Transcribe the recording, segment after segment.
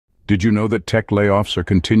Did you know that tech layoffs are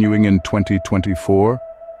continuing in 2024?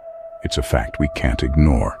 It's a fact we can't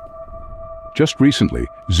ignore. Just recently,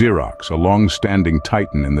 Xerox, a long-standing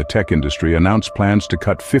titan in the tech industry, announced plans to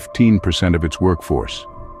cut 15% of its workforce.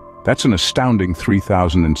 That's an astounding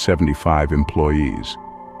 3,075 employees.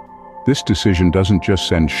 This decision doesn't just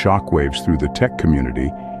send shockwaves through the tech community,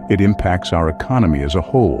 it impacts our economy as a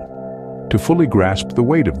whole. To fully grasp the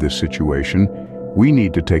weight of this situation, we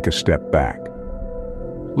need to take a step back.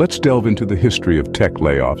 Let's delve into the history of tech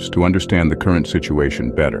layoffs to understand the current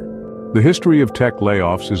situation better. The history of tech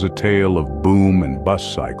layoffs is a tale of boom and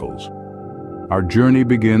bust cycles. Our journey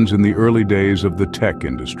begins in the early days of the tech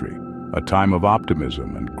industry, a time of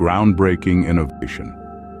optimism and groundbreaking innovation.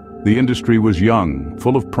 The industry was young,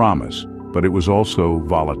 full of promise, but it was also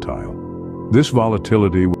volatile. This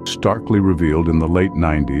volatility was starkly revealed in the late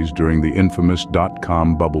 90s during the infamous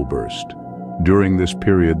dot-com bubble burst. During this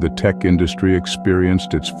period, the tech industry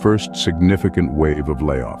experienced its first significant wave of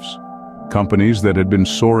layoffs. Companies that had been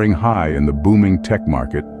soaring high in the booming tech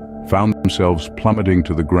market found themselves plummeting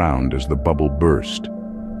to the ground as the bubble burst.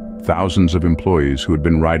 Thousands of employees who had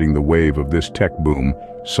been riding the wave of this tech boom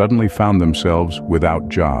suddenly found themselves without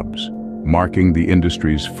jobs, marking the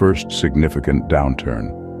industry's first significant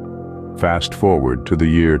downturn. Fast forward to the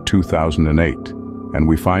year 2008, and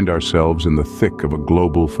we find ourselves in the thick of a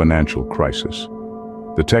global financial crisis.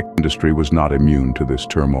 The tech industry was not immune to this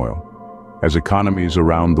turmoil. As economies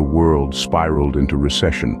around the world spiraled into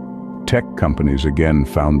recession, tech companies again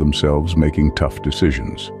found themselves making tough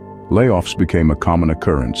decisions. Layoffs became a common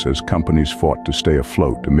occurrence as companies fought to stay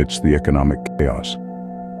afloat amidst the economic chaos.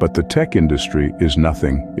 But the tech industry is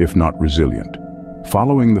nothing if not resilient.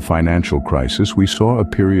 Following the financial crisis, we saw a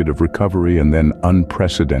period of recovery and then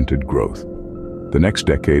unprecedented growth. The next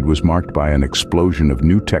decade was marked by an explosion of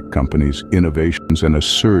new tech companies, innovations, and a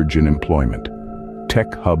surge in employment.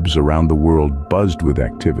 Tech hubs around the world buzzed with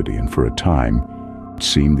activity, and for a time, it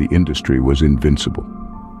seemed the industry was invincible.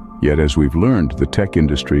 Yet, as we've learned, the tech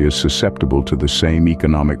industry is susceptible to the same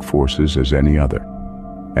economic forces as any other.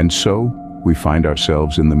 And so, we find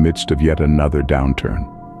ourselves in the midst of yet another downturn,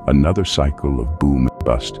 another cycle of boom and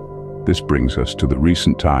bust. This brings us to the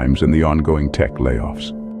recent times and the ongoing tech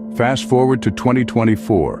layoffs. Fast forward to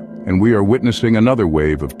 2024, and we are witnessing another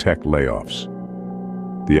wave of tech layoffs.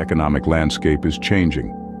 The economic landscape is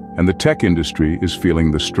changing, and the tech industry is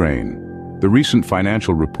feeling the strain. The recent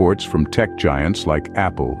financial reports from tech giants like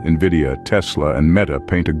Apple, Nvidia, Tesla, and Meta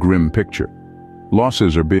paint a grim picture.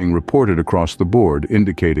 Losses are being reported across the board,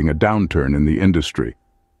 indicating a downturn in the industry.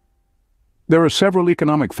 There are several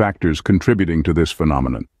economic factors contributing to this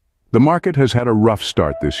phenomenon. The market has had a rough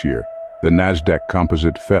start this year. The Nasdaq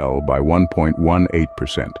Composite fell by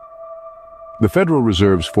 1.18%. The Federal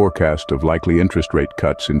Reserve's forecast of likely interest rate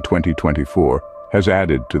cuts in 2024 has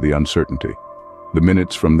added to the uncertainty. The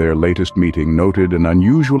minutes from their latest meeting noted an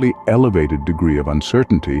unusually elevated degree of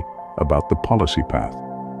uncertainty about the policy path.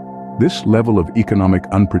 This level of economic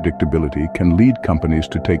unpredictability can lead companies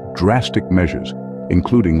to take drastic measures,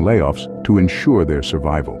 including layoffs, to ensure their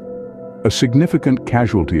survival. A significant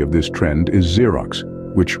casualty of this trend is Xerox,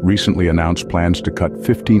 which recently announced plans to cut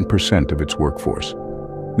 15% of its workforce.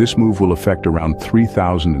 This move will affect around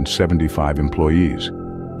 3,075 employees.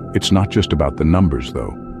 It's not just about the numbers,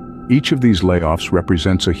 though. Each of these layoffs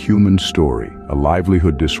represents a human story, a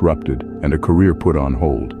livelihood disrupted, and a career put on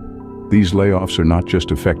hold. These layoffs are not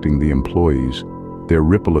just affecting the employees. Their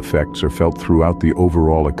ripple effects are felt throughout the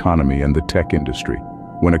overall economy and the tech industry.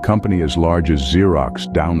 When a company as large as Xerox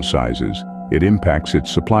downsizes, it impacts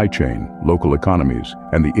its supply chain, local economies,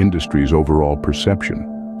 and the industry's overall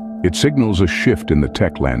perception. It signals a shift in the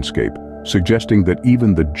tech landscape, suggesting that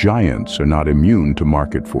even the giants are not immune to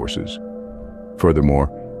market forces.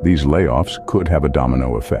 Furthermore, these layoffs could have a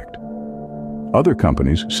domino effect. Other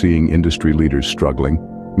companies, seeing industry leaders struggling,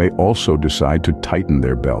 may also decide to tighten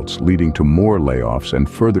their belts, leading to more layoffs and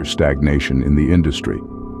further stagnation in the industry.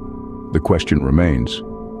 The question remains,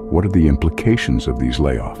 what are the implications of these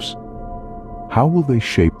layoffs? How will they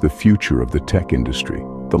shape the future of the tech industry,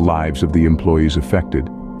 the lives of the employees affected,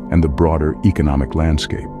 and the broader economic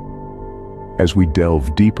landscape? As we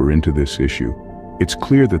delve deeper into this issue, it's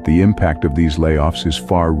clear that the impact of these layoffs is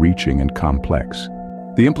far-reaching and complex.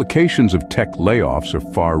 The implications of tech layoffs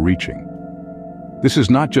are far-reaching. This is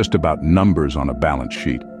not just about numbers on a balance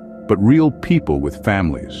sheet, but real people with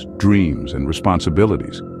families, dreams, and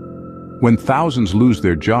responsibilities. When thousands lose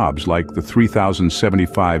their jobs, like the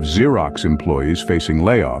 3,075 Xerox employees facing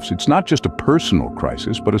layoffs, it's not just a personal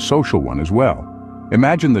crisis, but a social one as well.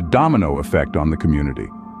 Imagine the domino effect on the community.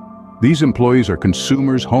 These employees are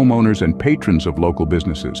consumers, homeowners, and patrons of local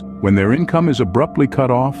businesses. When their income is abruptly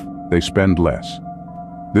cut off, they spend less.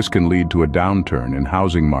 This can lead to a downturn in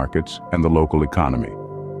housing markets and the local economy.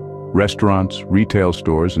 Restaurants, retail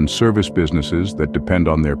stores, and service businesses that depend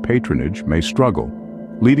on their patronage may struggle,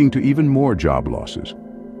 leading to even more job losses.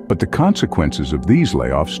 But the consequences of these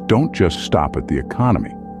layoffs don't just stop at the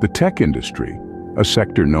economy. The tech industry, a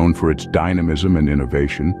sector known for its dynamism and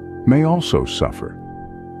innovation, may also suffer.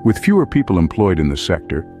 With fewer people employed in the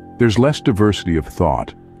sector, there's less diversity of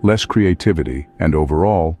thought, less creativity, and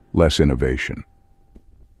overall, less innovation.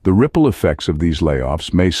 The ripple effects of these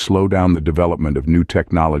layoffs may slow down the development of new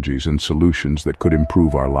technologies and solutions that could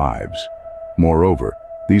improve our lives. Moreover,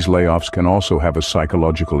 these layoffs can also have a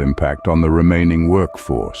psychological impact on the remaining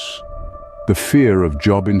workforce. The fear of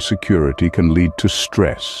job insecurity can lead to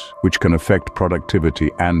stress, which can affect productivity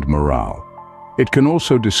and morale. It can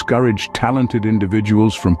also discourage talented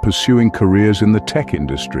individuals from pursuing careers in the tech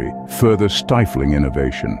industry, further stifling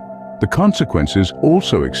innovation. The consequences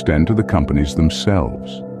also extend to the companies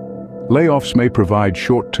themselves. Layoffs may provide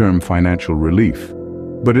short-term financial relief,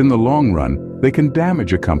 but in the long run, they can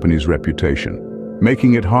damage a company's reputation,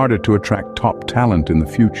 making it harder to attract top talent in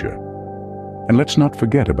the future. And let's not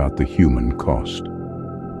forget about the human cost.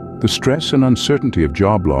 The stress and uncertainty of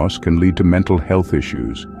job loss can lead to mental health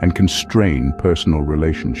issues and can strain personal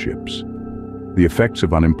relationships. The effects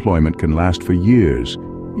of unemployment can last for years,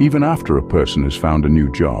 even after a person has found a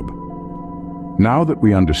new job. Now that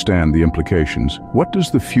we understand the implications, what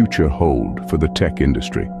does the future hold for the tech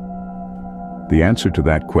industry? The answer to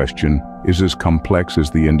that question is as complex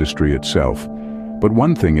as the industry itself. But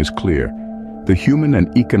one thing is clear: the human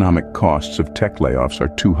and economic costs of tech layoffs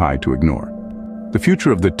are too high to ignore. The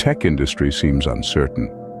future of the tech industry seems uncertain,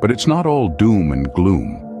 but it's not all doom and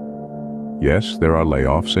gloom. Yes, there are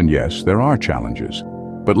layoffs, and yes, there are challenges.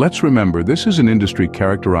 But let's remember, this is an industry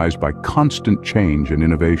characterized by constant change and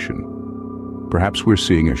innovation. Perhaps we're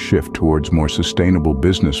seeing a shift towards more sustainable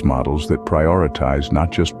business models that prioritize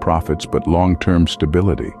not just profits but long-term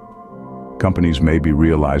stability. Companies may be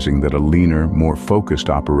realizing that a leaner, more focused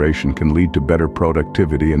operation can lead to better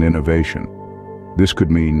productivity and innovation. This could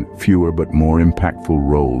mean fewer but more impactful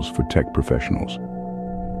roles for tech professionals.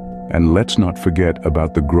 And let's not forget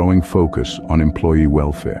about the growing focus on employee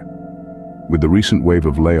welfare. With the recent wave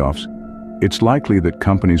of layoffs, it's likely that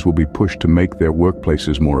companies will be pushed to make their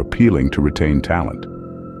workplaces more appealing to retain talent.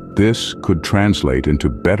 This could translate into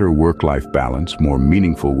better work-life balance, more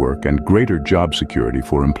meaningful work, and greater job security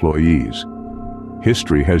for employees.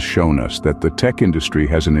 History has shown us that the tech industry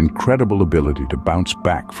has an incredible ability to bounce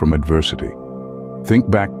back from adversity. Think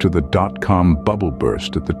back to the dot-com bubble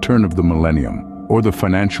burst at the turn of the millennium, or the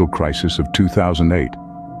financial crisis of 2008.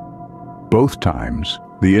 Both times,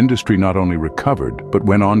 the industry not only recovered, but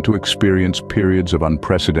went on to experience periods of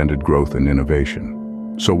unprecedented growth and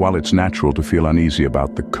innovation. So while it's natural to feel uneasy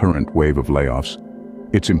about the current wave of layoffs,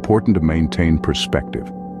 it's important to maintain perspective.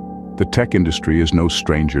 The tech industry is no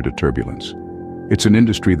stranger to turbulence. It's an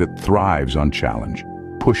industry that thrives on challenge,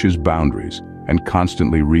 pushes boundaries, and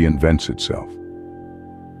constantly reinvents itself.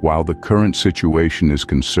 While the current situation is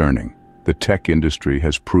concerning, the tech industry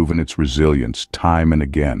has proven its resilience time and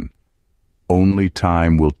again. Only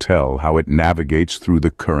time will tell how it navigates through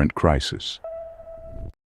the current crisis.